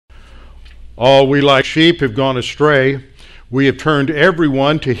All we like sheep have gone astray. We have turned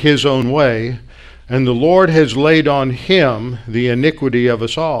everyone to his own way, and the Lord has laid on him the iniquity of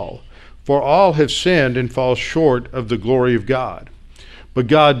us all. For all have sinned and fall short of the glory of God. But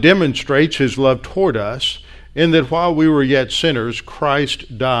God demonstrates his love toward us, in that while we were yet sinners,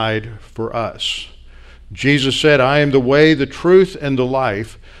 Christ died for us. Jesus said, I am the way, the truth, and the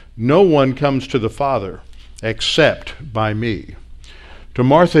life. No one comes to the Father except by me. To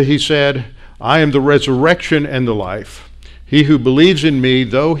Martha he said, I am the resurrection and the life. He who believes in me,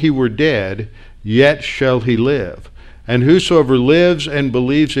 though he were dead, yet shall he live. And whosoever lives and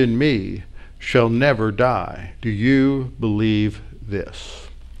believes in me shall never die. Do you believe this?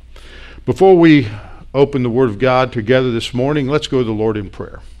 Before we open the Word of God together this morning, let's go to the Lord in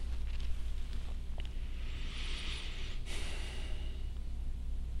prayer.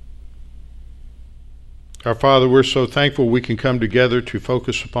 Our Father, we're so thankful we can come together to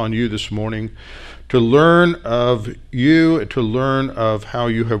focus upon you this morning, to learn of you, to learn of how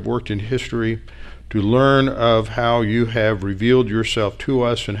you have worked in history, to learn of how you have revealed yourself to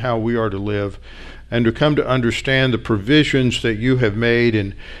us and how we are to live, and to come to understand the provisions that you have made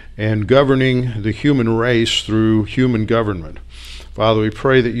in governing the human race through human government. Father, we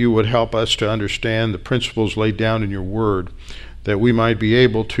pray that you would help us to understand the principles laid down in your word, that we might be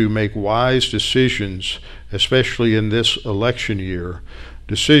able to make wise decisions, especially in this election year,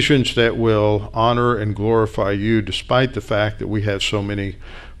 decisions that will honor and glorify you despite the fact that we have so many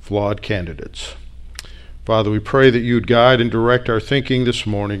flawed candidates. Father, we pray that you would guide and direct our thinking this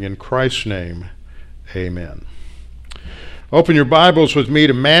morning. In Christ's name, amen. Open your Bibles with me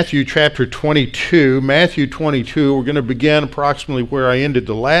to Matthew chapter 22. Matthew 22, we're going to begin approximately where I ended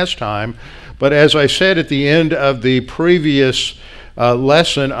the last time. But as I said at the end of the previous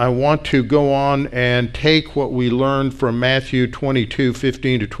lesson, I want to go on and take what we learned from Matthew 22,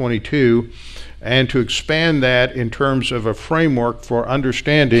 15 to 22, and to expand that in terms of a framework for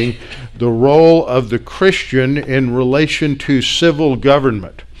understanding the role of the Christian in relation to civil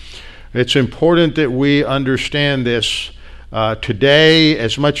government. It's important that we understand this today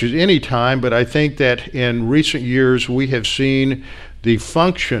as much as any time, but I think that in recent years we have seen the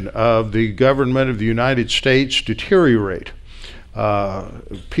function of the government of the United States deteriorate.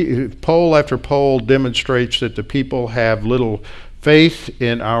 Poll after poll demonstrates that the people have little faith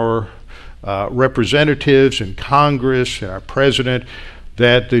in our representatives in Congress and our president,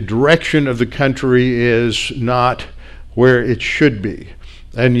 that the direction of the country is not where it should be.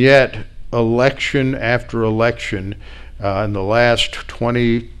 And yet, election after election in the last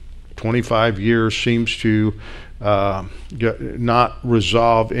 20, 25 years seems to not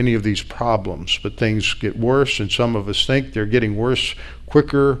resolve any of these problems, but things get worse, and some of us think they're getting worse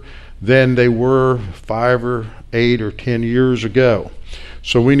quicker than they were 5 or 8 or 10 years ago.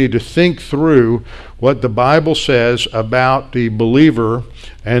 So we need to think through what the Bible says about the believer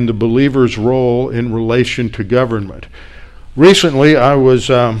and the believer's role in relation to government. Recently, I was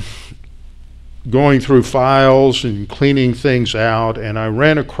going through files and cleaning things out, and I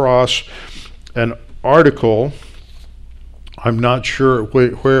ran across an article. I'm not sure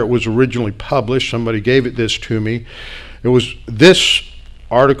where it was originally published. Somebody gave this to me. It was this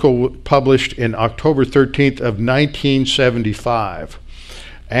article published in October 13th of 1975.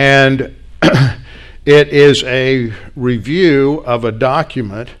 And it is a review of a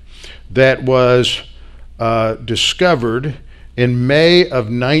document that was discovered in May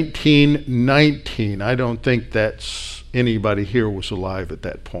of 1919. I don't think that's anybody here was alive at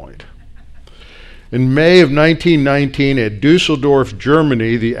that point. In May of 1919, at Dusseldorf,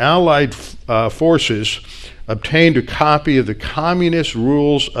 Germany, the Allied forces obtained a copy of the Communist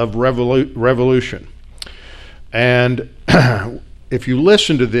Rules of Revolution. And if you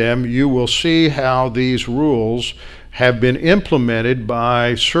listen to them, you will see how these rules have been implemented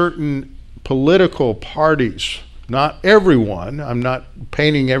by certain political parties. Not everyone, I'm not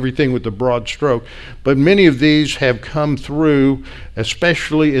painting everything with a broad stroke, but many of these have come through,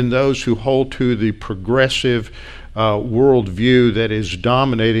 especially in those who hold to the progressive worldview that is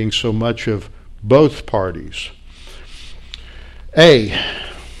dominating so much of both parties.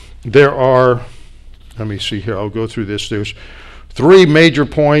 There are, let me see here, I'll go through this. There's 3 major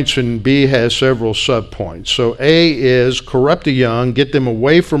points, and B has several subpoints. So A is corrupt the young, get them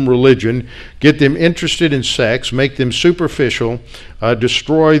away from religion, get them interested in sex, make them superficial,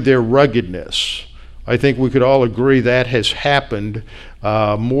 destroy their ruggedness. I think we could all agree that has happened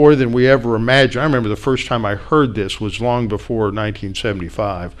more than we ever imagined. I remember the first time I heard this was long before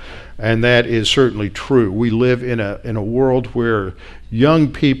 1975, and that is certainly true. We live in a world where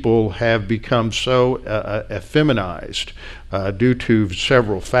young people have become so effeminized due to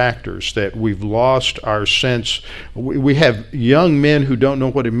several factors, that we've lost our sense. We have young men who don't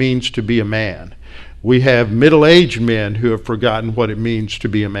know what it means to be a man. We have middle-aged men who have forgotten what it means to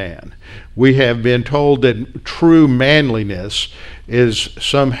be a man. We have been told that true manliness is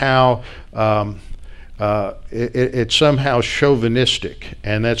somehow it's somehow chauvinistic,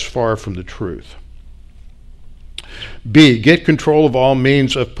 and that's far from the truth. B, get control of all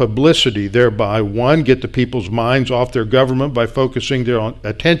means of publicity, thereby, 1, get the people's minds off their government by focusing their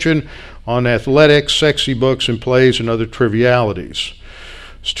attention on athletics, sexy books, and plays, and other trivialities.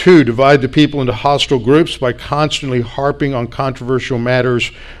 2, divide the people into hostile groups by constantly harping on controversial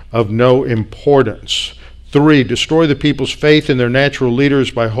matters of no importance. 3, destroy the people's faith in their natural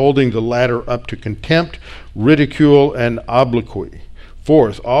leaders by holding the latter up to contempt, ridicule, and obloquy.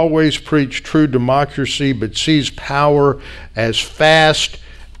 4, always preach true democracy, but seize power as fast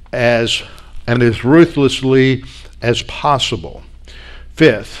as and as ruthlessly as possible.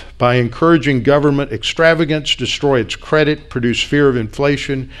 5, by encouraging government extravagance, destroy its credit, produce fear of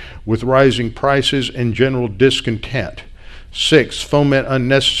inflation with rising prices and general discontent. 6, foment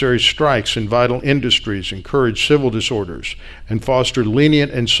unnecessary strikes in vital industries, encourage civil disorders, and foster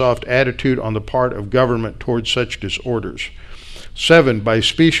lenient and soft attitude on the part of government towards such disorders. 7, by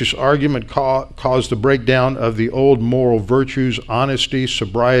specious argument cause the breakdown of the old moral virtues, honesty,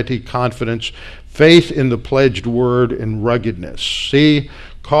 sobriety, confidence, faith in the pledged word, and ruggedness. C,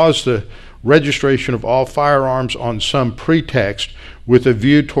 cause the registration of all firearms on some pretext with a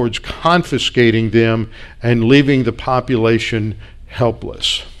view towards confiscating them and leaving the population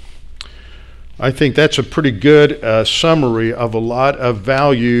helpless. I think that's a pretty good summary of a lot of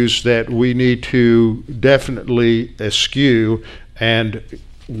values that we need to definitely eschew and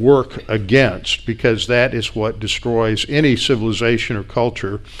work against, because that is what destroys any civilization or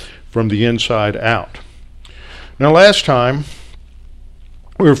culture from the inside out. Now, last time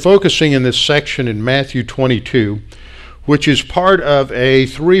we were focusing in this section in Matthew 22, which is part of a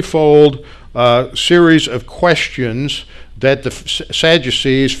threefold series of questions that the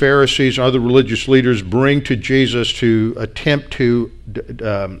Sadducees, Pharisees, and other religious leaders bring to Jesus to attempt to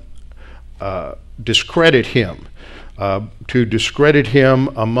discredit him,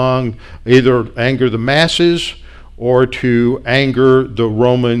 among either anger the masses or to anger the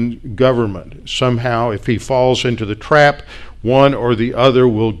Roman government. Somehow, if he falls into the trap, one or the other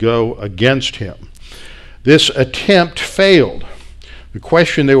will go against him. This attempt failed. The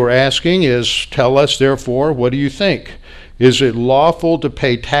question they were asking is, tell us, therefore, what do you think? Is it lawful to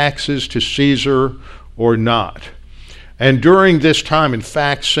pay taxes to Caesar or not? And during this time, in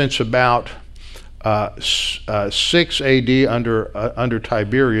fact, since about 6 A.D. under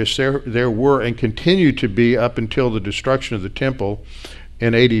Tiberius, there were and continue to be, up until the destruction of the temple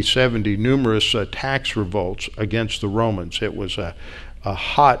in AD 70, numerous tax revolts against the Romans. It was a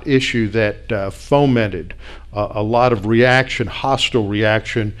hot issue that fomented a lot of reaction, hostile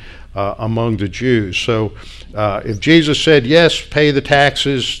reaction among the Jews. So if Jesus said, yes, pay the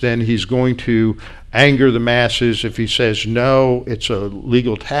taxes, then he's going to anger the masses. If he says, no, it's a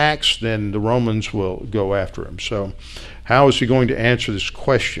legal tax, then the Romans will go after him. So how is he going to answer this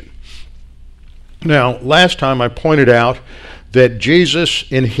question? Now, last time I pointed out that Jesus,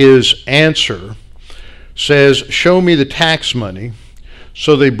 in his answer, says, show me the tax money.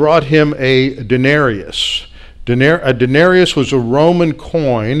 So they brought him a denarius. A denarius was a Roman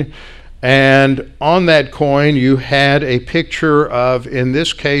coin, and on that coin you had a picture of, in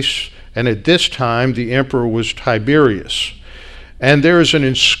this case, and at this time, the emperor was Tiberius. And there is an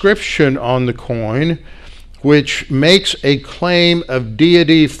inscription on the coin which makes a claim of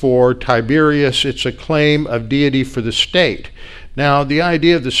deity for Tiberius. It's a claim of deity for the state. Now, the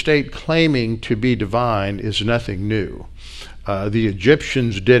idea of the state claiming to be divine is nothing new. The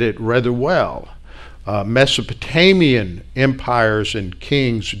Egyptians did it rather well. Mesopotamian empires and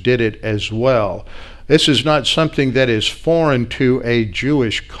kings did it as well. This is not something that is foreign to a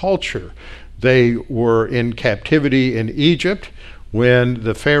Jewish culture. They were in captivity in Egypt when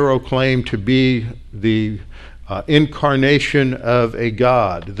the Pharaoh claimed to be the incarnation of a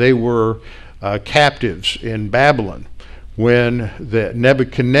god. They were captives in Babylon when the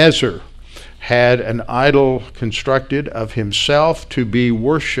Nebuchadnezzar had an idol constructed of himself to be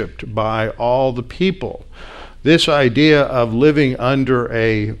worshipped by all the people. This idea of living under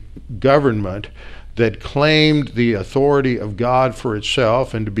a government that claimed the authority of God for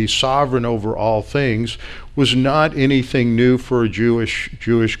itself and to be sovereign over all things was not anything new for a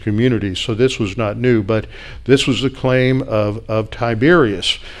Jewish community. So this was not new, but this was the claim of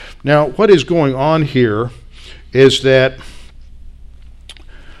Tiberius. Now, what is going on here is that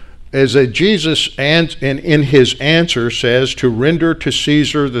is that Jesus, and in his answer, says to render to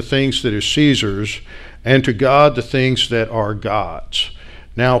Caesar the things that are Caesar's, and to God the things that are God's.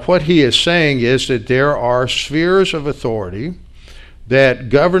 Now, what he is saying is that there are spheres of authority, that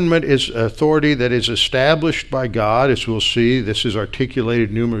government is authority that is established by God, as we'll see. This is articulated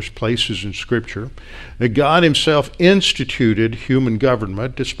in numerous places in Scripture. That God himself instituted human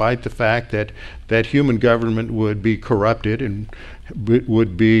government, despite the fact that human government would be corrupted and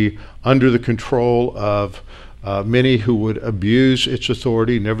would be under the control of many who would abuse its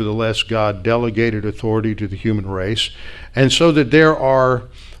authority. Nevertheless, God delegated authority to the human race. And so that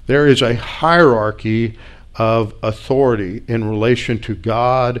there is a hierarchy of authority in relation to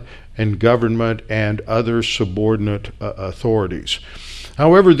God and government and other subordinate authorities.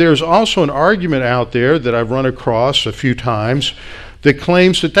 However, there's also an argument out there that I've run across a few times that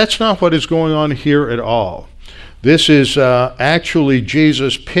claims that that's not what is going on here at all. This is actually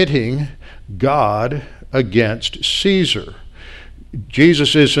Jesus pitting God against Caesar.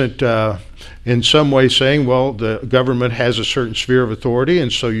 Jesus isn't in some way saying, well, the government has a certain sphere of authority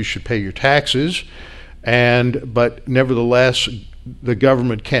and so you should pay your taxes. But nevertheless, the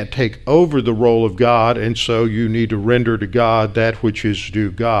government can't take over the role of God, and so you need to render to God that which is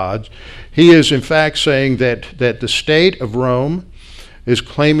due God. He is in fact saying that the state of Rome is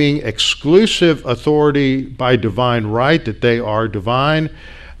claiming exclusive authority by divine right, that they are divine,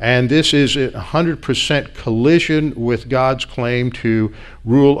 and this is a 100% collision with God's claim to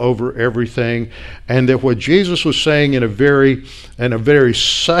rule over everything, and that what Jesus was saying in a very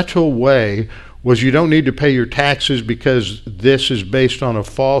subtle way was you don't need to pay your taxes because this is based on a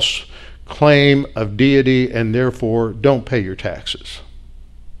false claim of deity, and therefore don't pay your taxes.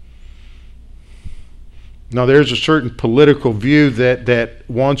 Now there's a certain political view that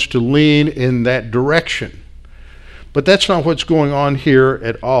wants to lean in that direction. But that's not what's going on here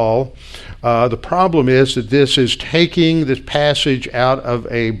at all. The problem is that this is taking this passage out of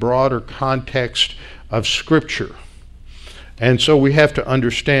a broader context of Scripture. And so we have to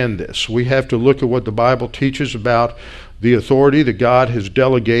understand this. We have to look at what the Bible teaches about the authority that God has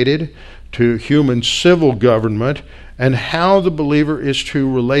delegated to human civil government and how the believer is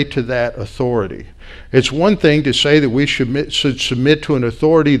to relate to that authority. It's one thing to say that we should submit to an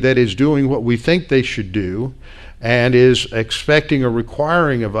authority that is doing what we think they should do and is expecting or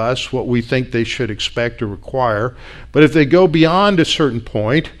requiring of us what we think they should expect or require. But if they go beyond a certain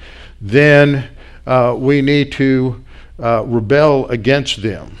point, then we need to rebel against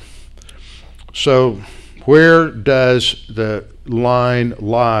them. So where does the line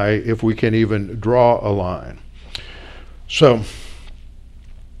lie, if we can even draw a line? So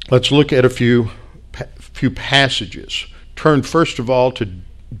let's look at a few passages. Turn first of all to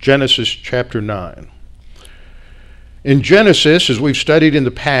Genesis chapter 9. In Genesis, as we've studied in the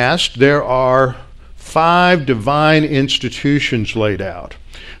past, there are 5 divine institutions laid out.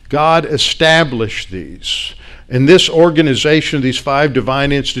 God established these. In this organization of these 5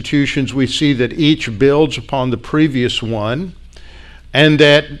 divine institutions, we see that each builds upon the previous one, and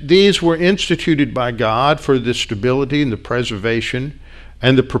that these were instituted by God for the stability and the preservation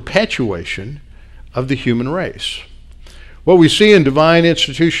and the perpetuation of the human race. What we see in divine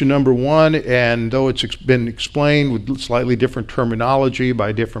institution number 1, and though it's been explained with slightly different terminology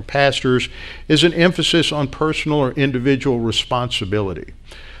by different pastors, is an emphasis on personal or individual responsibility.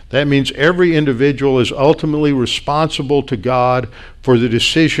 That means every individual is ultimately responsible to God for the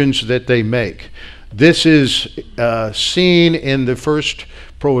decisions that they make. This is seen in the first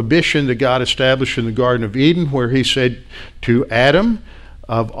prohibition that God established in the Garden of Eden, where he said to Adam,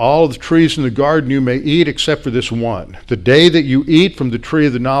 of all the trees in the garden you may eat except for this one. The day that you eat from the tree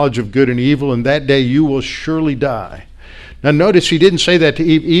of the knowledge of good and evil, in that day you will surely die. Now notice he didn't say that to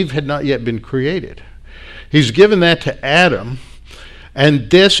Eve. Eve had not yet been created. He's given that to Adam. And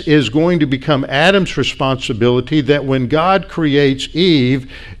this is going to become Adam's responsibility, that when God creates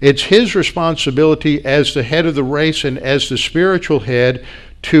Eve, it's his responsibility as the head of the race and as the spiritual head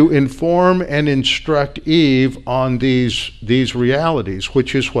to inform and instruct Eve on these realities,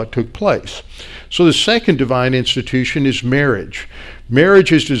 which is what took place. So the second divine institution is marriage.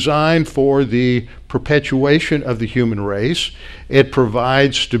 Marriage is designed for the perpetuation of the human race. It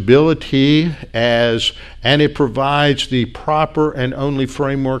provides stability and it provides the proper and only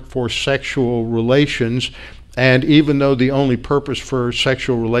framework for sexual relations. And even though the only purpose for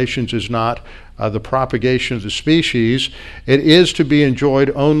sexual relations is not the propagation of the species, it is to be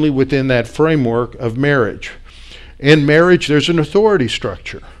enjoyed only within that framework of marriage. In marriage, there's an authority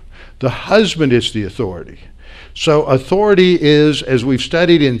structure. The husband is the authority. So authority is, as we've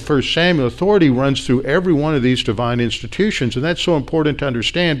studied in 1 Samuel, authority runs through every one of these divine institutions. And that's so important to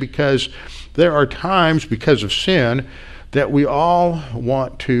understand because there are times, because of sin, that we all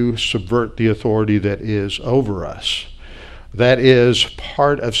want to subvert the authority that is over us. That is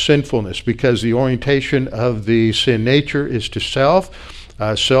part of sinfulness because the orientation of the sin nature is to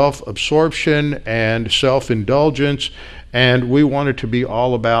self-absorption and self-indulgence, and we want it to be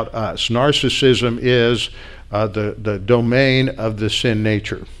all about us. Narcissism is the domain of the sin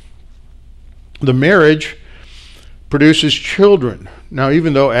nature. The marriage produces children. Now,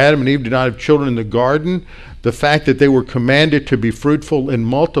 even though Adam and Eve did not have children in the garden, the fact that they were commanded to be fruitful and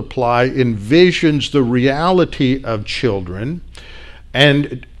multiply envisions the reality of children,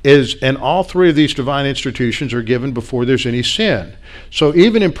 and all three of these divine institutions are given before there's any sin. So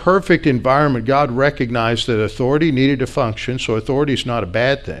even in perfect environment, God recognized that authority needed to function, so authority is not a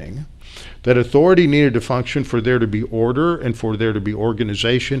bad thing. That authority needed to function for there to be order and for there to be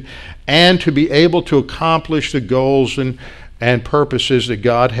organization and to be able to accomplish the goals and purposes that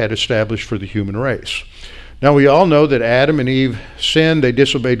God had established for the human race. Now we all know that Adam and Eve sinned. They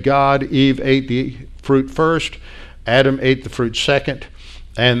disobeyed God. Eve ate the fruit first. Adam ate the fruit second.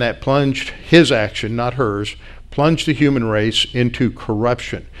 And that plunged his action, not hers, plunged the human race into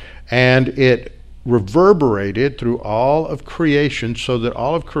corruption. And it reverberated through all of creation so that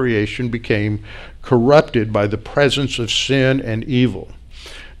all of creation became corrupted by the presence of sin and evil.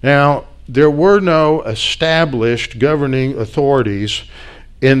 Now, there were no established governing authorities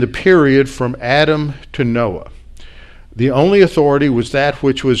in the period from Adam to Noah. The only authority was that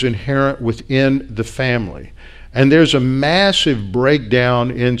which was inherent within the family. And there's a massive breakdown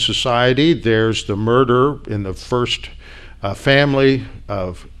in society. There's the murder in the first family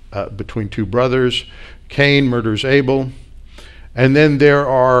of between two brothers. Cain murders Abel. And then there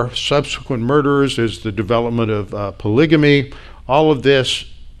are subsequent murders. There's the development of polygamy. All of this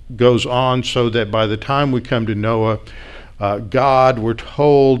goes on so that by the time we come to Noah, God, we're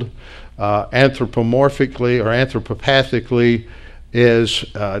told, anthropomorphically or anthropopathically, is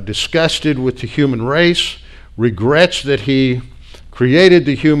disgusted with the human race, regrets that he created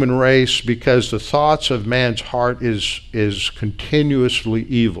the human race because the thoughts of man's heart is continuously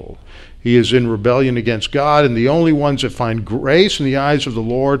evil. He is in rebellion against God, and the only ones that find grace in the eyes of the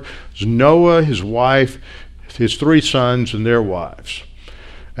Lord is Noah, his wife, his 3 sons, and their wives.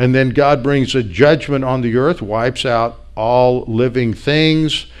 And then God brings a judgment on the earth, wipes out all living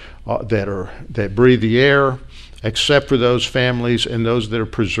things that breathe the air, except for those families and those that are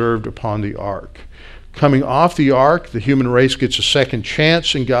preserved upon the ark. Coming off the ark, the human race gets a second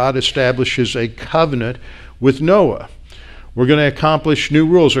chance, and God establishes a covenant with Noah. We're going to accomplish new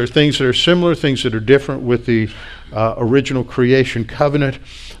rules. There are things that are similar, things that are different with the original creation covenant.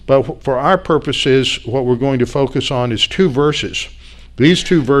 But for our purposes, what we're going to focus on is 2 verses. These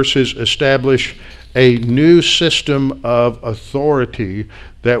 2 verses establish a new system of authority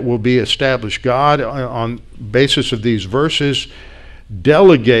that will be established. God, on basis of these verses,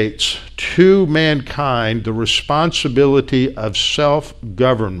 delegates to mankind the responsibility of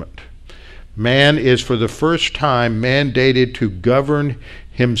self-government. Man is for the first time mandated to govern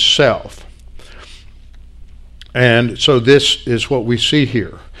himself. And so this is what we see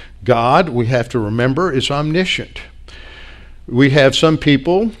here. God, we have to remember, is omniscient. We have some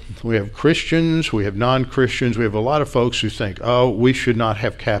people, we have Christians, we have non-Christians, we have a lot of folks who think, oh, we should not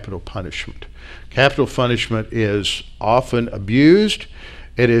have capital punishment. Capital punishment is often abused.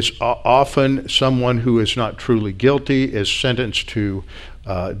 It is often someone who is not truly guilty is sentenced to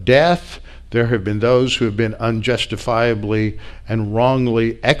death. There have been those who have been unjustifiably and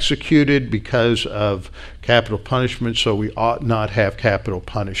wrongly executed because of capital punishment, so we ought not have capital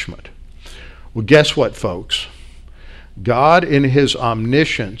punishment. Well, guess what, folks? God, in his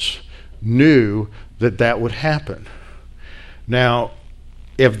omniscience, knew that that would happen. Now,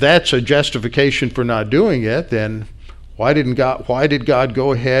 if that's a justification for not doing it, then why did God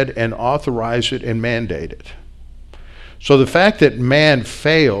go ahead and authorize it and mandate it? So the fact that man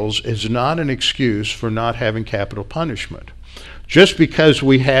fails is not an excuse for not having capital punishment. Just because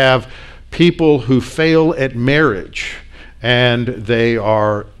we have people who fail at marriage and they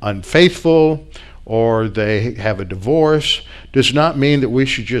are unfaithful or they have a divorce does not mean that we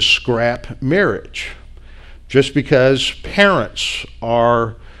should just scrap marriage. Just because parents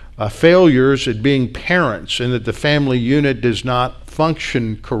are failures at being parents and that the family unit does not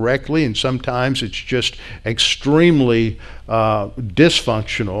function correctly, and sometimes it's just extremely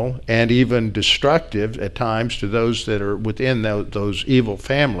dysfunctional and even destructive at times to those that are within those evil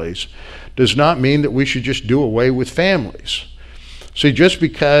families, does not mean that we should just do away with families. See, just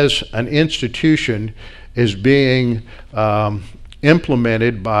because an institution is being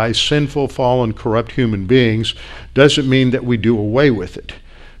implemented by sinful, fallen, corrupt human beings doesn't mean that we do away with it,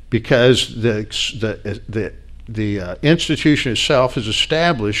 because the institution itself is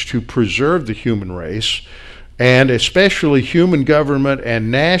established to preserve the human race, and especially human government and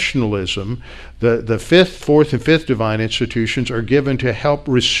nationalism. The fifth, fourth, and fifth divine institutions are given to help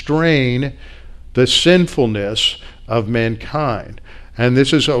restrain the sinfulness of mankind. And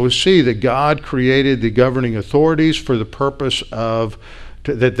this is what we see, that God created the governing authorities for the purpose of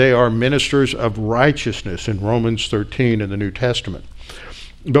that they are ministers of righteousness in Romans 13 in the New Testament.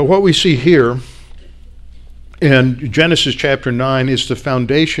 But what we see here in Genesis chapter 9 is the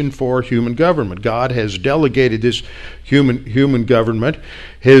foundation for human government. God has delegated this human government.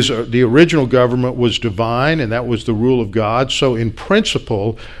 The original government was divine, and that was the rule of God. So in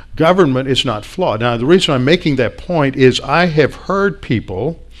principle, government is not flawed. Now, the reason I'm making that point is I have heard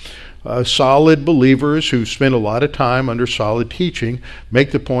people, solid believers who spend a lot of time under solid teaching,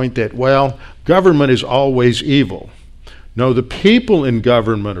 make the point that, well, government is always evil. No, the people in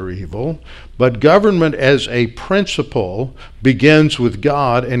government are evil, but government as a principle begins with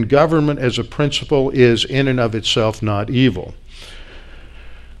God, and government as a principle is in and of itself not evil.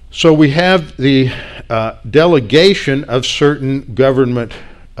 So we have the delegation of certain government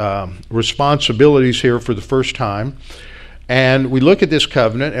responsibilities here for the first time. And we look at this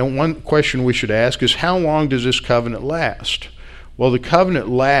covenant, and one question we should ask is, how long does this covenant last? Well, the covenant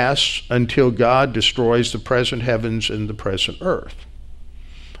lasts until God destroys the present heavens and the present earth.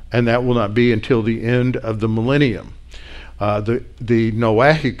 And that will not be until the end of the millennium. The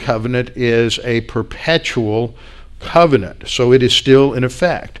Noahic covenant is a perpetual covenant, so it is still in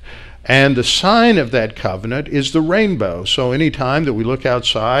effect. And the sign of that covenant is the rainbow. So any time that we look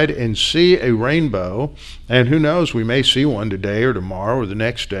outside and see a rainbow, and who knows, we may see one today or tomorrow or the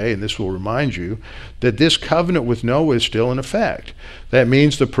next day, and this will remind you that this covenant with Noah is still in effect. That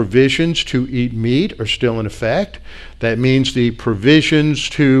means the provisions to eat meat are still in effect. That means the provisions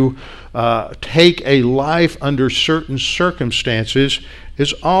to take a life under certain circumstances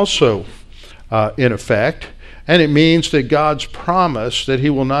is also in effect. And it means that God's promise that he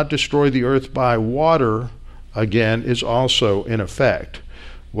will not destroy the earth by water again is also in effect.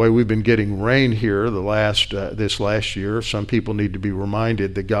 The way we've been getting rain here this last year, some people need to be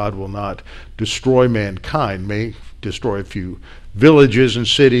reminded that God will not destroy mankind, may destroy a few villages and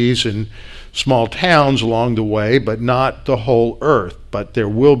cities and small towns along the way, but not the whole earth. But there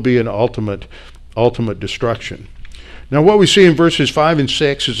will be an ultimate destruction. Now what we see in verses 5 and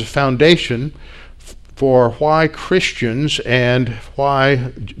 6 is a foundation for why Christians and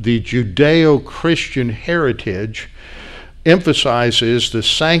why the Judeo-Christian heritage emphasizes the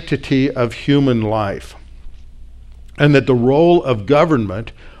sanctity of human life, and that the role of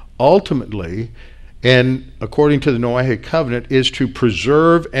government ultimately, and according to the Noahic covenant, is to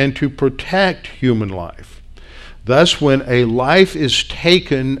preserve and to protect human life. Thus, when a life is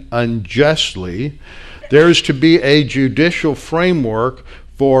taken unjustly, there is to be a judicial framework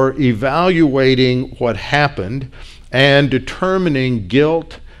for evaluating what happened and determining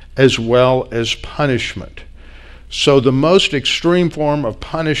guilt as well as punishment. So the most extreme form of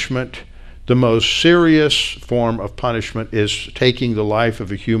punishment, the most serious form of punishment, is taking the life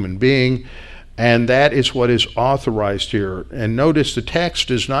of a human being, and that is what is authorized here. And notice the text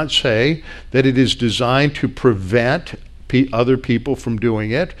does not say that it is designed to prevent other people from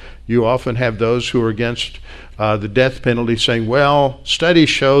doing it. You often have those who are against the death penalty saying, well, studies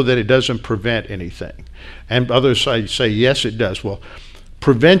show that it doesn't prevent anything. And others say, yes, it does. Well,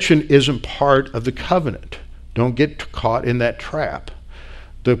 prevention isn't part of the covenant. Don't get caught in that trap.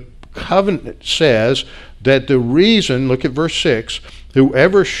 The covenant says that the reason, look at verse 6,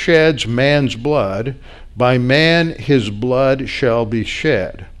 whoever sheds man's blood, by man his blood shall be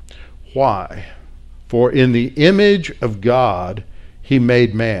shed. Why? For in the image of God he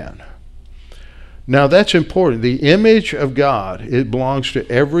made man. Now that's important. The image of God, it belongs to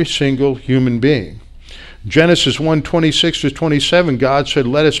every single human being. Genesis 1:26-27, God said,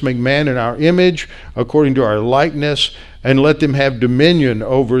 let us make man in our image, according to our likeness, and let them have dominion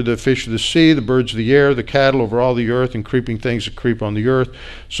over the fish of the sea, the birds of the air, the cattle, over all the earth, and creeping things that creep on the earth.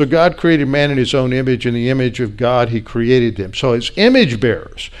 So God created man in his own image. In the image of God he created them. So as image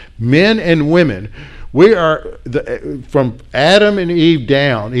bearers, men and women, we are, from Adam and Eve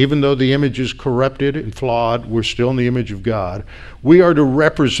down, even though the image is corrupted and flawed, we're still in the image of God. We are to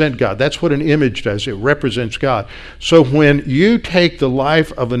represent God. That's what an image does. It represents God. So when you take the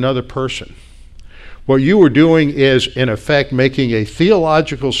life of another person, what you are doing is, in effect, making a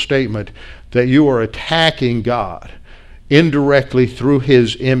theological statement that you are attacking God. indirectly through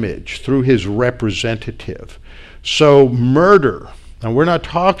his image, through his representative. So murder, and we're not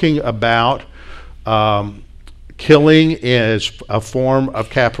talking about killing as a form of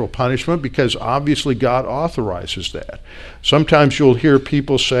capital punishment, because obviously God authorizes that. Sometimes you'll hear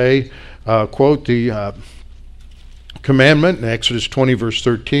people say, quote the commandment in Exodus 20 verse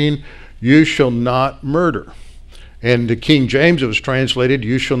 13, you shall not murder. In the King James it was translated,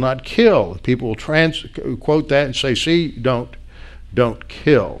 you shall not kill. People will quote that and say, see, don't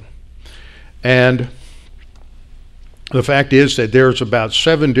kill. And the fact is that there's about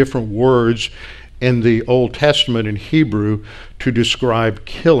 7 different words in the Old Testament in Hebrew to describe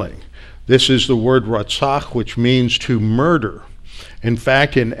killing. This is the word ratzach, which means to murder. In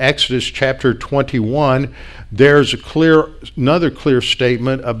fact, in Exodus chapter 21, there's another clear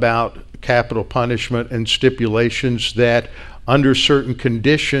statement about capital punishment and stipulations that under certain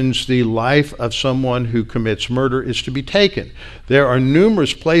conditions, the life of someone who commits murder is to be taken. There are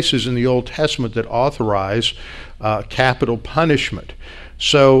numerous places in the Old Testament that authorize capital punishment.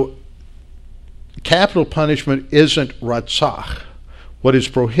 So capital punishment isn't ratzach. What is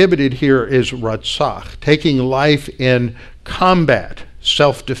prohibited here is ratzach. Taking life in combat,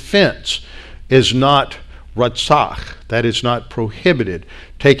 self-defense, is not ratzach. That is not prohibited.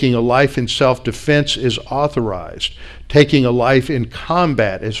 Taking a life in self-defense is authorized. Taking a life in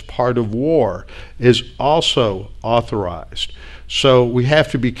combat as part of war is also authorized. So we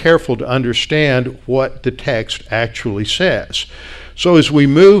have to be careful to understand what the text actually says. So as we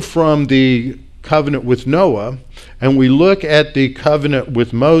move from the covenant with Noah and we look at the covenant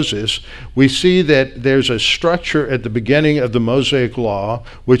with Moses, we see that there's a structure at the beginning of the Mosaic Law,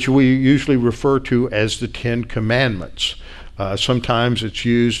 which we usually refer to as the 10 Commandments. Sometimes it's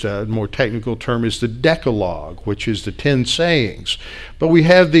used, a more technical term is the Decalogue, which is the 10 sayings. But we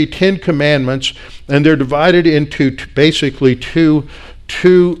have the 10 Commandments, and they're divided into basically two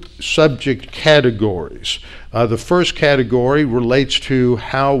subject categories. The first category relates to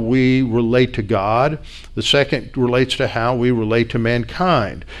how we relate to God. The second relates to how we relate to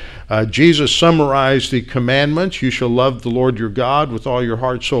mankind. Jesus summarized the commandments. You shall love the Lord your God with all your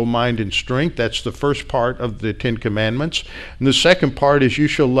heart, soul, mind, and strength. That's the first part of the 10 Commandments. And the second part is you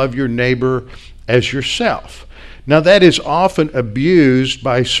shall love your neighbor as yourself. Now that is often abused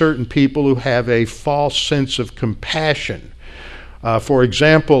by certain people who have a false sense of compassion. For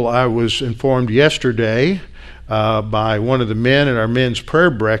example, I was informed yesterday by one of the men at our men's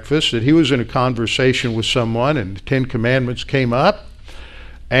prayer breakfast that he was in a conversation with someone and the 10 Commandments came up.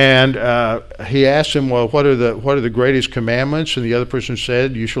 And he asked him, well, what are the greatest commandments? And the other person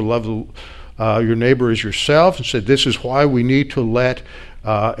said, you shall love your neighbor as yourself. And said, this is why we need to let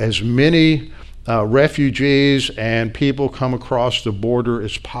as many refugees and people come across the border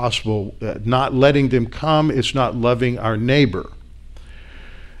as possible. Not letting them come is not loving our neighbor.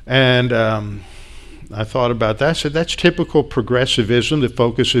 And I thought about that. I said, that's typical progressivism that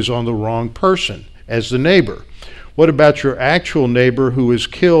focuses on the wrong person as the neighbor. What about your actual neighbor who is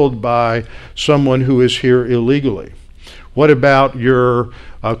killed by someone who is here illegally? What about your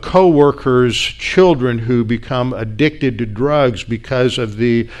co-workers' children who become addicted to drugs because of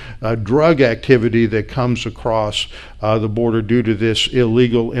the drug activity that comes across the border due to this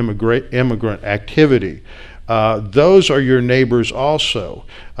illegal immigrant activity? Those are your neighbors also.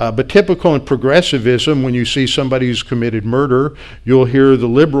 But typical in progressivism, when you see somebody who's committed murder, you'll hear the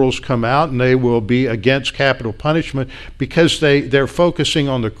liberals come out and they will be against capital punishment because they're focusing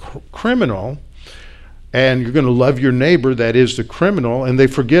on the criminal, and you're going to love your neighbor, that is the criminal, and they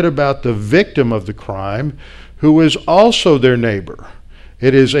forget about the victim of the crime who is also their neighbor.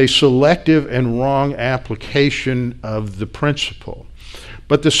 It is a selective and wrong application of the principle.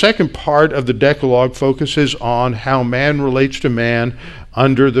 But the second part of the Decalogue focuses on how man relates to man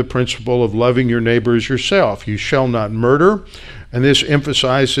under the principle of loving your neighbor as yourself. You shall not murder, and this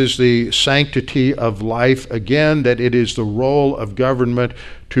emphasizes the sanctity of life again, that it is the role of government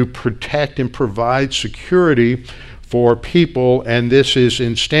to protect and provide security for people, and this is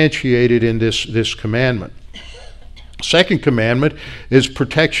instantiated in this commandment. Second commandment is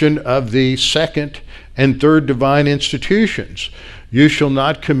protection of the second and third divine institutions. You shall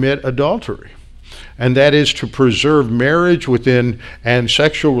not commit adultery. And that is to preserve marriage and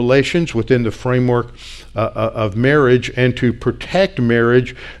sexual relations within the framework of marriage, and to protect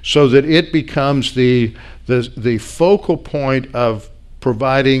marriage so that it becomes the focal point of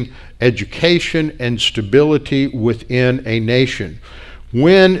providing education and stability within a nation.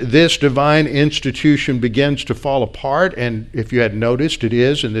 When this divine institution begins to fall apart, and if you hadn't noticed, it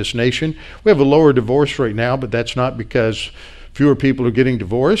is in this nation, we have a lower divorce rate now, but that's not because fewer people are getting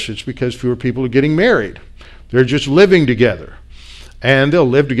divorced, it's because fewer people are getting married. They're just living together. And they'll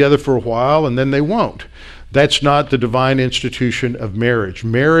live together for a while and then they won't. That's not the divine institution of marriage.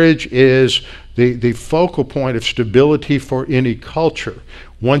 Marriage is the focal point of stability for any culture.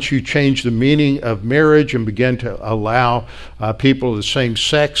 Once you change the meaning of marriage and begin to allow people of the same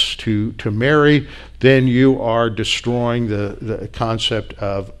sex to marry, then you are destroying the concept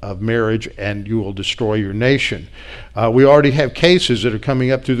of marriage, and you will destroy your nation. We already have cases that are coming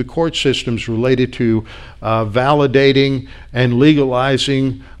up through the court systems related to validating and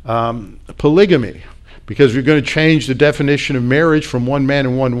legalizing polygamy. Because if you're going to change the definition of marriage from one man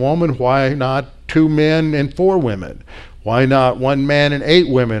and one woman, why not 2 men and 4 women? Why not 1 man and 8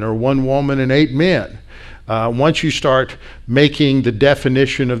 women, or 1 woman and 8 men? Once you start making the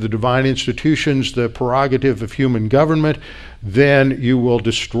definition of the divine institutions the prerogative of human government, then you will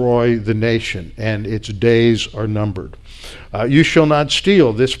destroy the nation, and its days are numbered. You shall not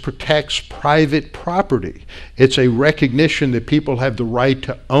steal. This protects private property. It's a recognition that people have the right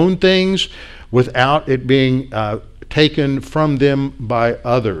to own things without it being taken from them by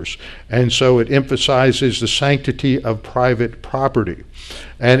others. And so it emphasizes the sanctity of private property.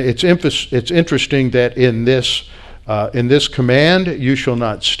 And it's interesting that in this command, you shall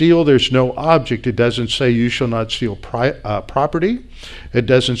not steal, there's no object. It doesn't say you shall not steal property. It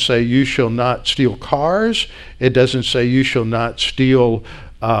doesn't say you shall not steal cars. It doesn't say you shall not steal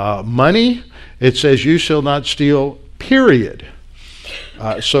money. It says you shall not steal, period.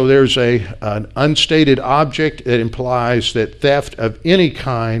 So there's an unstated object. It implies that theft of any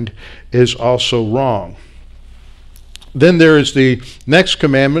kind is also wrong. Then there is the next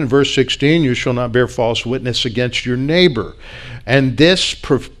commandment, verse 16, you shall not bear false witness against your neighbor. And this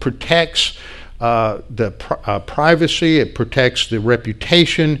protects the privacy, it protects the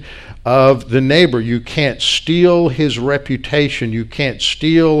reputation of the neighbor. You can't steal his reputation, you can't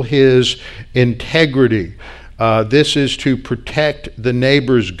steal his integrity. This is to protect the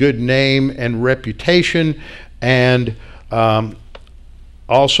neighbor's good name and reputation, and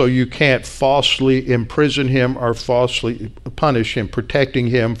also you can't falsely imprison him or falsely punish him, protecting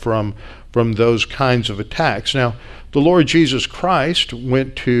him from those kinds of attacks. Now, the Lord Jesus Christ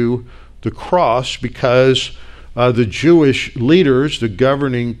went to the cross because the Jewish leaders, the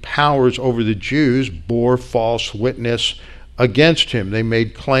governing powers over the Jews, bore false witness against him. They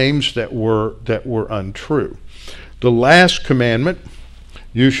made claims that were untrue. The last commandment,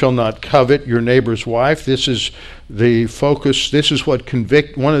 you shall not covet your neighbor's wife. This is the focus. This is what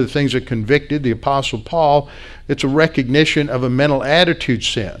one of the things that convicted the Apostle Paul. It's a recognition of a mental attitude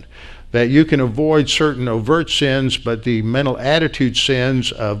sin, that you can avoid certain overt sins, but the mental attitude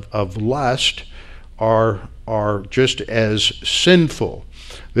sins of lust are just as sinful.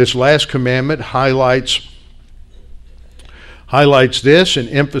 This last commandment highlights this and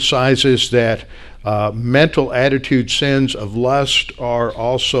emphasizes that mental attitude sins of lust are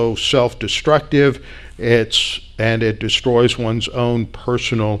also self-destructive. It destroys one's own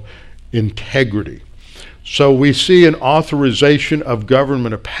personal integrity. So we see an authorization of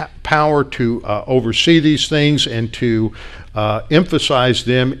government power to oversee these things and to emphasize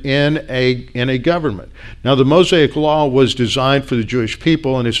them in a government. Now, the Mosaic Law was designed for the Jewish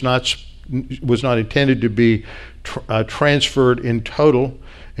people, and was not intended to be transferred in toto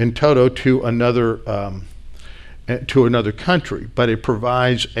to another country, but it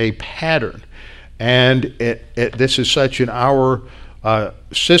provides a pattern. And this is such in our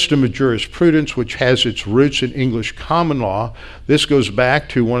system of jurisprudence, which has its roots in English common law. This goes back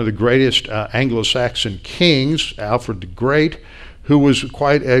to one of the greatest Anglo-Saxon kings, Alfred the Great, who was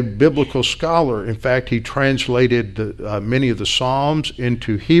quite a biblical scholar. In fact, he translated many of the Psalms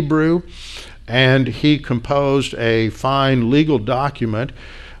into Hebrew, and he composed a fine legal document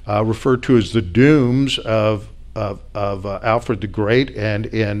referred to as the Dooms of Alfred the Great. And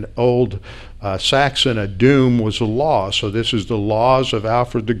in Old Saxon, a doom was a law. So this is the laws of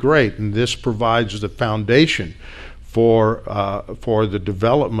Alfred the Great, and this provides the foundation for the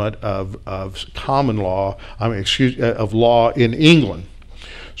development of common law. Of law in England.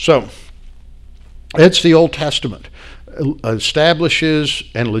 So it's the Old Testament. Establishes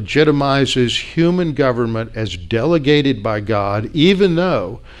and legitimizes human government as delegated by God, even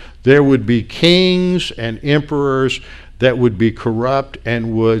though there would be kings and emperors that would be corrupt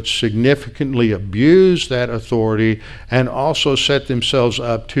and would significantly abuse that authority and also set themselves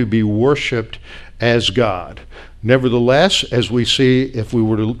up to be worshiped as God. Nevertheless, as we see, if we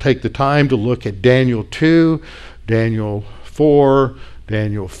were to take the time to look at Daniel 2, Daniel 4,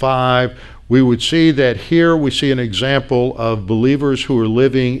 Daniel 5, we would see that here we see an example of believers who are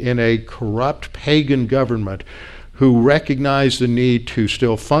living in a corrupt pagan government who recognize the need to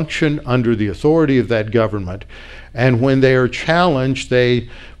still function under the authority of that government. And when they are challenged, they,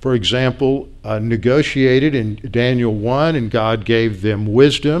 for example, negotiated in Daniel 1, and God gave them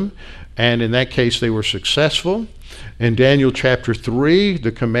wisdom, and in that case they were successful. In Daniel chapter 3,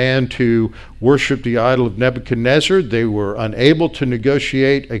 the command to worship the idol of Nebuchadnezzar, they were unable to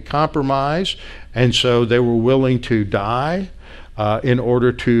negotiate a compromise, and so they were willing to die in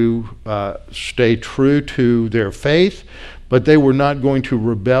order to stay true to their faith, but they were not going to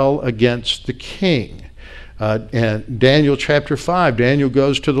rebel against the king. And Daniel chapter 5, Daniel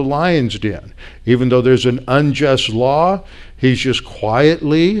goes to the lion's den. Even though there's an unjust law, he's just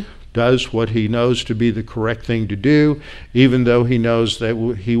quietly does what he knows to be the correct thing to do, even though he knows that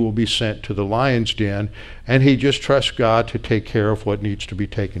he will be sent to the lion's den, and he just trusts God to take care of what needs to be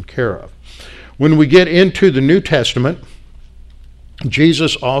taken care of. When we get into the New Testament,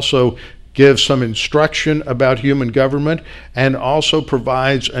 Jesus also gives some instruction about human government and also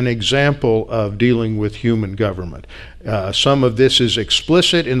provides an example of dealing with human government. Some of this is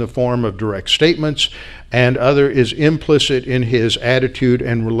explicit in the form of direct statements, and other is implicit in his attitude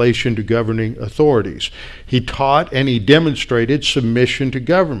and relation to governing authorities. He taught and he demonstrated submission to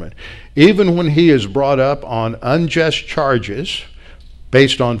government. Even when he is brought up on unjust charges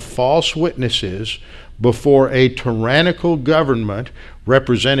based on false witnesses before a tyrannical government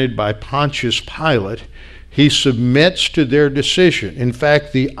represented by Pontius Pilate, he submits to their decision. In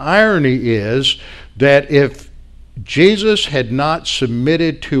fact, the irony is that if Jesus had not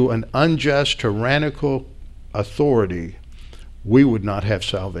submitted to an unjust, tyrannical authority, we would not have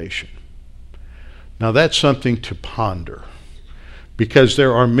salvation. Now that's something to ponder, because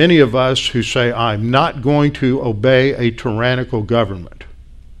there are many of us who say, I'm not going to obey a tyrannical government.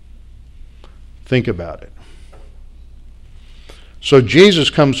 Think about it. So Jesus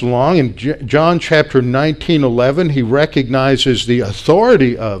comes along in John chapter 19:11. He recognizes the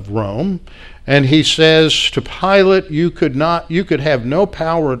authority of Rome, and he says to Pilate, you could have no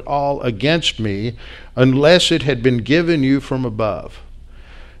power at all against me unless it had been given you from above.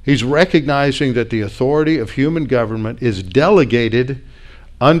 He's recognizing that the authority of human government is delegated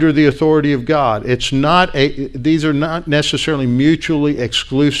under the authority of God. These are not necessarily mutually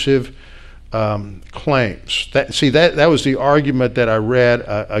exclusive claims. That was the argument that I read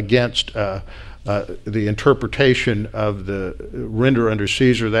against the interpretation of the render under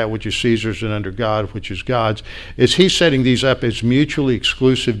Caesar that which is Caesar's and under God which is God's. Is he's setting these up as mutually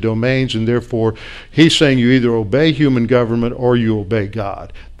exclusive domains, and therefore he's saying you either obey human government or you obey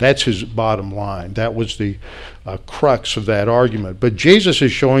God. That's his bottom line. That was the crux of that argument. But Jesus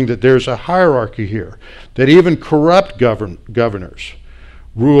is showing that there's a hierarchy here, that even corrupt governors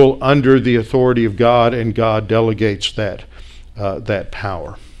rule under the authority of God, and God delegates that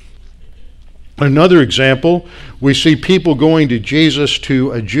power. Another example, we see people going to Jesus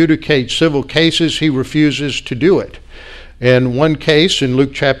to adjudicate civil cases. He refuses to do it. In one case, in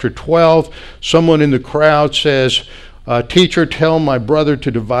Luke chapter 12, someone in the crowd says, Teacher, tell my brother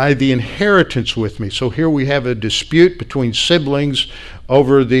to divide the inheritance with me. So here we have a dispute between siblings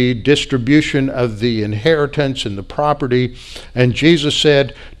over the distribution of the inheritance and the property. And Jesus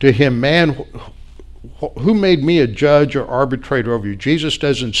said to him, Man, who made me a judge or arbitrator over you? Jesus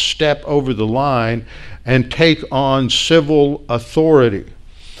doesn't step over the line and take on civil authority.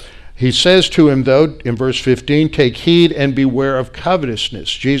 He says to him, though, in verse 15, take heed and beware of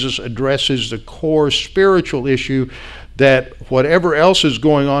covetousness. Jesus addresses the core spiritual issue that whatever else is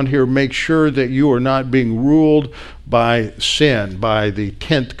going on here, make sure that you are not being ruled by sin, by the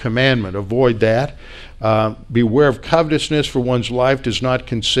 10th commandment. Avoid that. Beware of covetousness, for one's life does not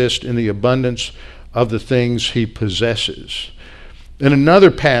consist in the abundance of the things he possesses. In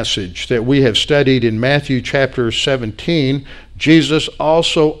another passage that we have studied in Matthew chapter 17, Jesus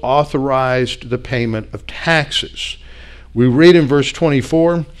also authorized the payment of taxes. We read in verse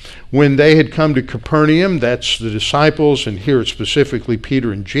 24, when they had come to Capernaum, that's the disciples, and here it's specifically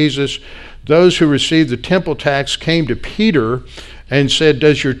Peter and Jesus, those who received the temple tax came to Peter and said,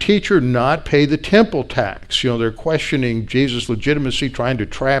 does your teacher not pay the temple tax? They're questioning Jesus' legitimacy, trying to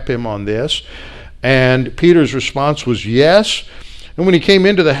trap him on this. And Peter's response was yes. And when he came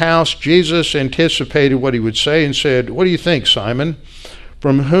into the house, Jesus anticipated what he would say and said, what do you think, Simon?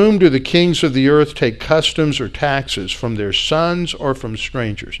 From whom do the kings of the earth take customs or taxes? From their sons or from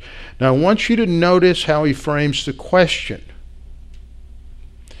strangers? Now I want you to notice how he frames the question.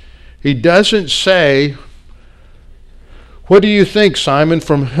 He doesn't say, what do you think, Simon?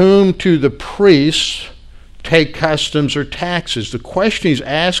 From whom do the priests take customs or taxes? The question he's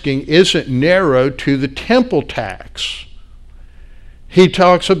asking isn't narrowed to the temple tax. He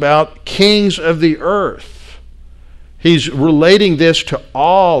talks about kings of the earth. He's relating this to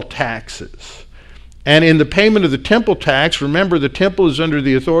all taxes. And in the payment of the temple tax, remember the temple is under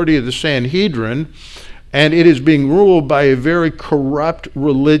the authority of the Sanhedrin, and it is being ruled by a very corrupt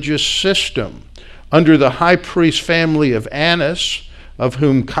religious system under the high priest family of Annas, of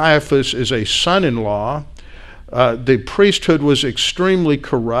whom Caiaphas is a son-in-law. The priesthood was extremely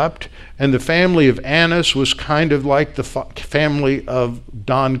corrupt, and the family of Annas was kind of like the family of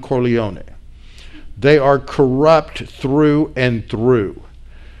Don Corleone. They are corrupt through and through.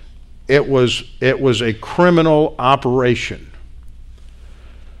 It was a criminal operation.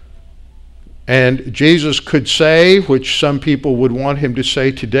 And Jesus could say, which some people would want him to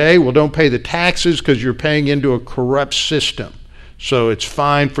say today, well, don't pay the taxes because you're paying into a corrupt system. So it's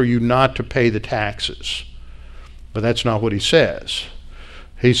fine for you not to pay the taxes. But that's not what he says.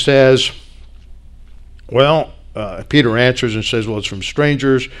 He says, well, Peter answers and says, well, it's from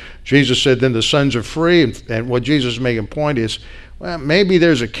strangers. Jesus said, then the sons are free. And what Jesus is making a point is, well, maybe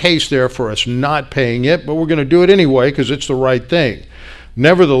there's a case there for us not paying it, but we're going to do it anyway because it's the right thing.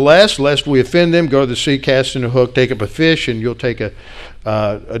 Nevertheless, lest we offend them, go to the sea, cast in a hook, take up a fish, and you'll take a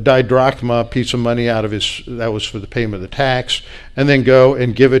didrachma, piece of money out of his, that was for the payment of the tax, and then go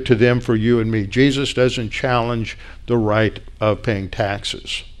and give it to them for you and me. Jesus doesn't challenge the right of paying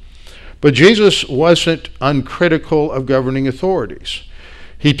taxes. But Jesus wasn't uncritical of governing authorities.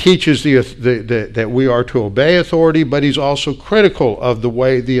 He teaches that we are to obey authority, but he's also critical of the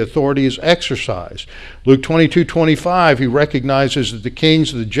way the authority is exercised. Luke 22:25, he recognizes that the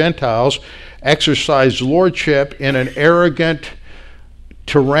kings of the Gentiles exercise lordship in an arrogant,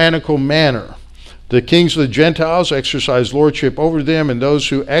 tyrannical manner. The kings of the Gentiles exercise lordship over them, and those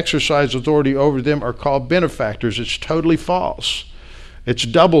who exercise authority over them are called benefactors. It's totally false. It's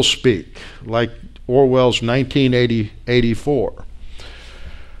doublespeak, like Orwell's 1984.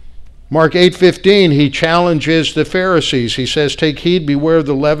 Mark 8:15, he challenges the Pharisees. He says, take heed, beware of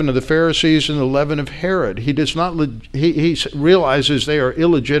the leaven of the Pharisees and the leaven of Herod. He does not. He realizes they are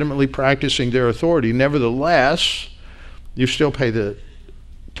illegitimately practicing their authority. Nevertheless, you still pay the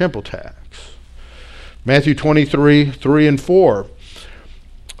temple tax. Matthew 23:3 and 4.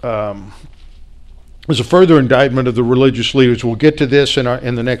 There's a further indictment of the religious leaders. We'll get to this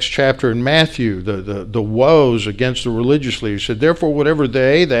in the next chapter in Matthew, the woes against the religious leaders. He said, therefore, whatever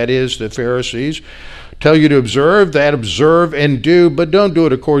they, that is, the Pharisees, tell you to observe, that observe and do, but don't do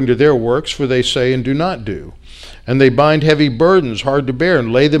it according to their works, for they say and do not do. And they bind heavy burdens, hard to bear,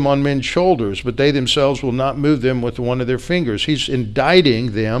 and lay them on men's shoulders, but they themselves will not move them with one of their fingers. He's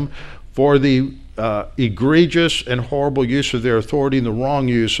indicting them for the egregious and horrible use of their authority and the wrong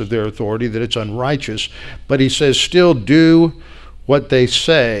use of their authority, that it's unrighteous. But he says, still do what they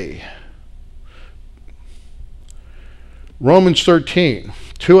say. Romans 13.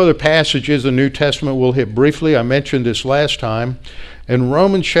 Two other passages in the New Testament we'll hit briefly. I mentioned this last time. In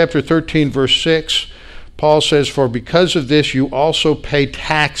Romans chapter 13, verse 6, Paul says, for because of this you also pay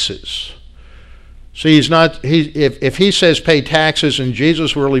taxes. See, if he says pay taxes and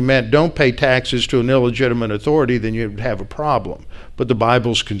Jesus really meant don't pay taxes to an illegitimate authority, then you'd have a problem. But the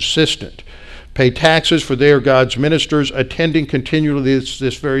Bible's consistent. Pay taxes, for they are God's ministers, attending continually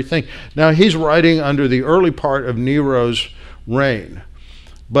this very thing. Now, he's writing under the early part of Nero's reign.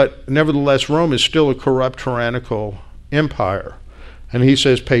 But nevertheless, Rome is still a corrupt, tyrannical empire. And he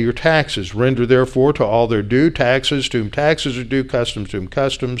says, pay your taxes. Render therefore to all their due, taxes to whom taxes are due, customs to whom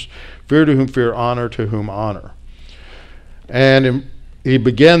customs, fear to whom fear, honor to whom honor. And he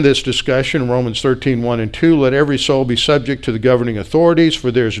began this discussion in Romans 13:1 and 2. Let every soul be subject to the governing authorities, for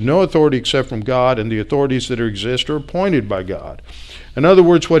there is no authority except from God, and the authorities that exist are appointed by God. In other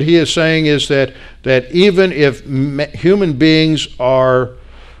words, what he is saying is that even if human beings are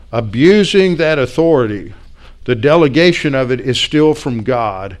abusing that authority, the delegation of it is still from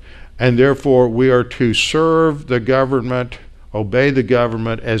God, and therefore we are to serve the government, obey the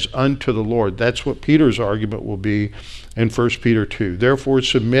government as unto the Lord. That's what Peter's argument will be in 1 Peter 2. Therefore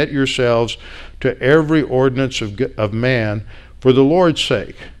submit yourselves to every ordinance of man for the Lord's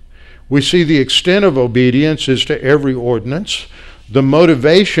sake. We see the extent of obedience is to every ordinance. The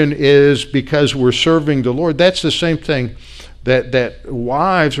motivation is because we're serving the Lord. That's the same thing that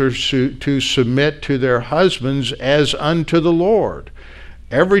wives are to submit to their husbands as unto the Lord.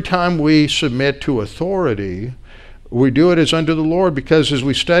 Every time we submit to authority, we do it as unto the Lord, because as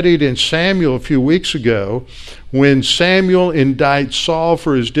we studied in Samuel a few weeks ago, when Samuel indicts Saul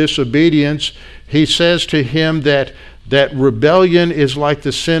for his disobedience, he says to him that rebellion is like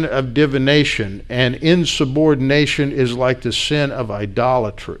the sin of divination, and insubordination is like the sin of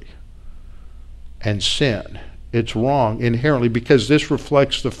idolatry and sin. It's wrong inherently, because this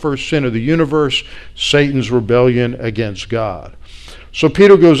reflects the first sin of the universe, Satan's rebellion against God. So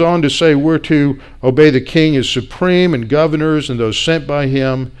Peter goes on to say we're to obey the king as supreme, and governors and those sent by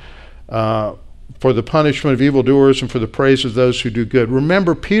him, for the punishment of evildoers and for the praise of those who do good.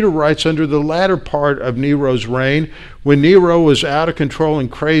 Remember, Peter writes under the latter part of Nero's reign, when Nero was out of control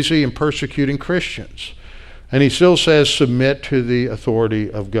and crazy and persecuting Christians. And he still says, submit to the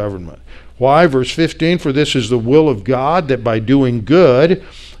authority of government. Why? Verse 15, for this is the will of God, that by doing good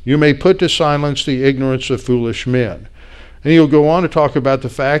you may put to silence the ignorance of foolish men. And he'll go on to talk about the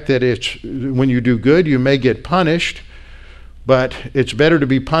fact that when you do good, you may get punished, but it's better to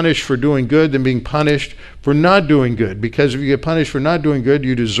be punished for doing good than being punished for not doing good, because if you get punished for not doing good,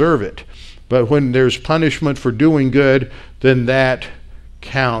 you deserve it. But when there's punishment for doing good, then that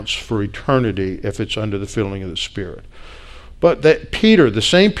counts for eternity if it's under the filling of the Spirit. But that Peter, the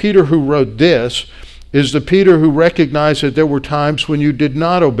same Peter who wrote this, is the Peter who recognized that there were times when you did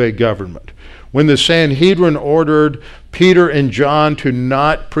not obey government. When the Sanhedrin ordered Peter and John to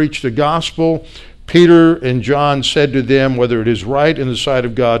not preach the gospel, Peter and John said to them, whether it is right in the sight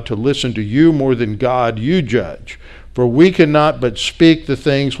of God to listen to you more than God, you judge. For we cannot but speak the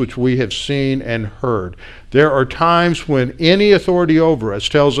things which we have seen and heard. There are times when any authority over us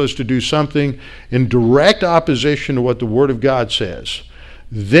tells us to do something in direct opposition to what the Word of God says.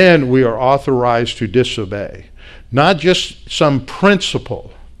 Then we are authorized to disobey. Not just some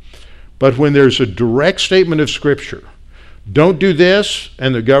principle, but when there's a direct statement of Scripture, don't do this,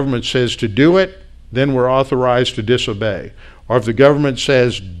 and the government says to do it, then we're authorized to disobey. Or if the government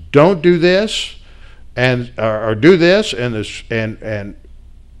says don't do this, or do this, and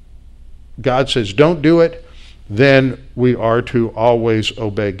God says don't do it, then we are to always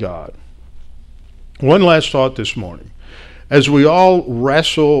obey God. One last thought this morning. As we all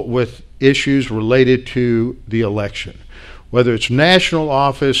wrestle with issues related to the election, whether it's national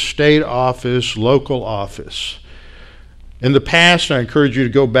office, state office, local office. In the past, I encourage you to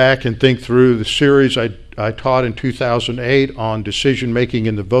go back and think through the series I taught in 2008 on decision-making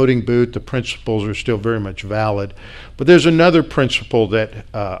in the voting booth. The principles are still very much valid. But there's another principle that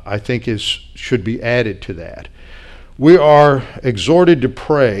I think should be added to that. We are exhorted to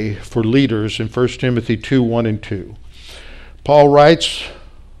pray for leaders in 1 Timothy 2:1 and 2. Paul writes,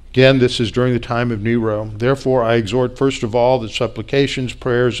 again, this is during the time of Nero, therefore I exhort first of all that supplications,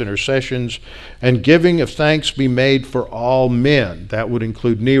 prayers, intercessions, and giving of thanks be made for all men. That would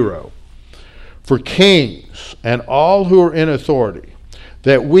include Nero. For kings and all who are in authority,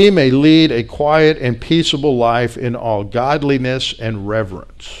 that we may lead a quiet and peaceable life in all godliness and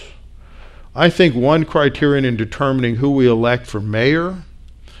reverence. I think one criterion in determining who we elect for mayor,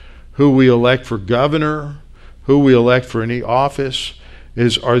 who we elect for governor, who we elect for any office,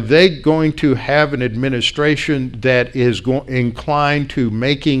 is are they going to have an administration that is inclined to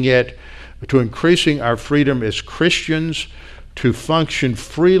increasing our freedom as Christians to function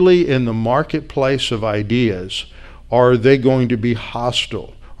freely in the marketplace of ideas, or are they going to be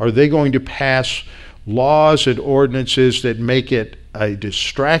hostile? Are they going to pass laws and ordinances that make it a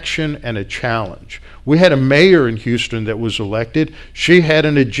distraction and a challenge? We had a mayor in Houston that was elected. She had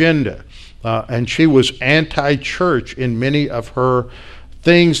an agenda, and she was anti-church in many of her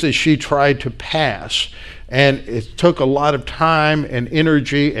things that she tried to pass. And it took a lot of time and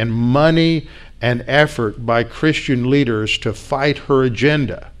energy and money and effort by Christian leaders to fight her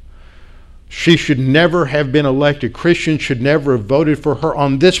agenda. She should never have been elected. Christians should never have voted for her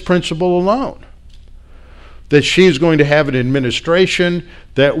on this principle alone. That she's going to have an administration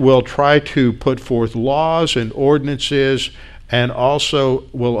that will try to put forth laws and ordinances, and also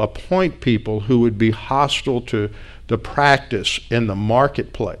will appoint people who would be hostile to the practice in the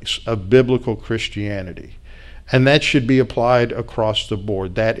marketplace of biblical Christianity. And that should be applied across the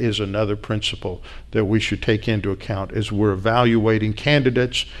board. That is another principle that we should take into account as we're evaluating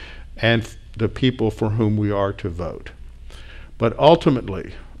candidates and the people for whom we are to vote. But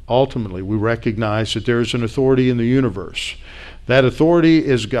ultimately, we recognize that there is an authority in the universe. That authority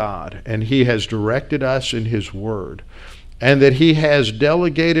is God, and He has directed us in His Word, and that He has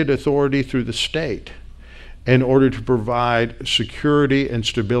delegated authority through the state in order to provide security and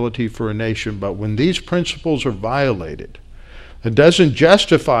stability for a nation. But when these principles are violated, it doesn't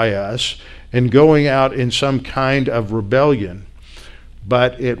justify us in going out in some kind of rebellion,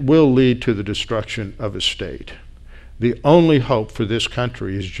 but it will lead to the destruction of a state. The only hope for this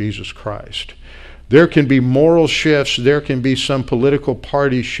country is Jesus Christ. There can be moral shifts, there can be some political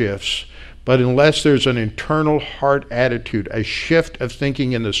party shifts, but unless there's an internal heart attitude, a shift of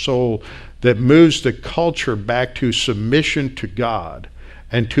thinking in the soul that moves the culture back to submission to God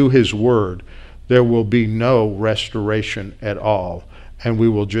and to His Word, there will be no restoration at all, and we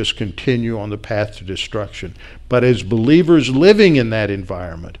will just continue on the path to destruction. But as believers living in that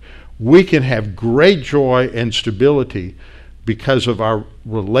environment, we can have great joy and stability because of our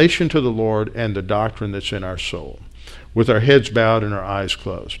relation to the Lord and the doctrine that's in our soul, with our heads bowed and our eyes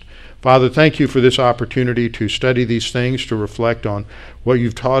closed. Father, thank you for this opportunity to study these things, to reflect on what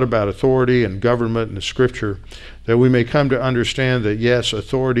you've taught about authority and government in the Scripture, that we may come to understand that, yes,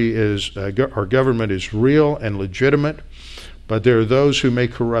 authority is, our government is real and legitimate, but there are those who may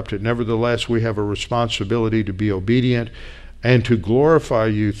corrupt it. Nevertheless, we have a responsibility to be obedient and to glorify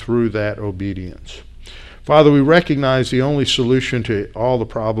you through that obedience. Father, we recognize the only solution to all the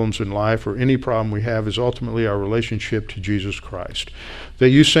problems in life, or any problem we have, is ultimately our relationship to Jesus Christ. That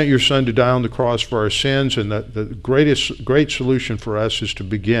you sent your Son to die on the cross for our sins, and that the great solution for us is to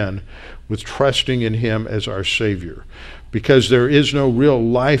begin with trusting in him as our Savior. Because there is no real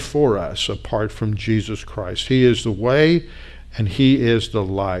life for us apart from Jesus Christ. He is the way and he is the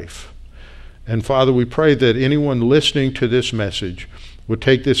life. And Father, we pray that anyone listening to this message would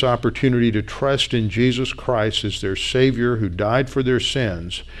take this opportunity to trust in Jesus Christ as their Savior who died for their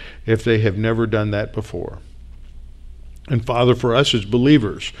sins if they have never done that before. And Father, for us as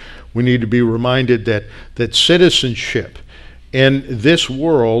believers, we need to be reminded that citizenship in this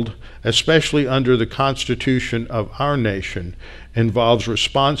world, especially under the Constitution of our nation, involves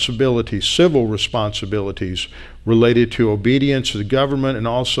responsibilities, civil responsibilities related to obedience to the government and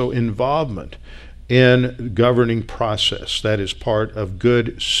also involvement in the governing process. That is part of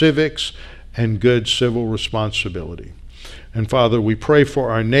good civics and good civil responsibility. And Father, we pray for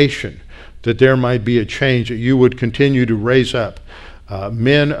our nation that there might be a change, that you would continue to raise up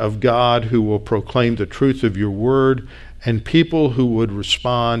men of God who will proclaim the truth of your word, and people who would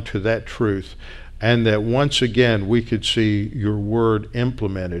respond to that truth, and that once again we could see your word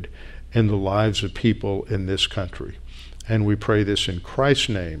implemented in the lives of people in this country. And we pray this in Christ's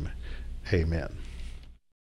name. Amen.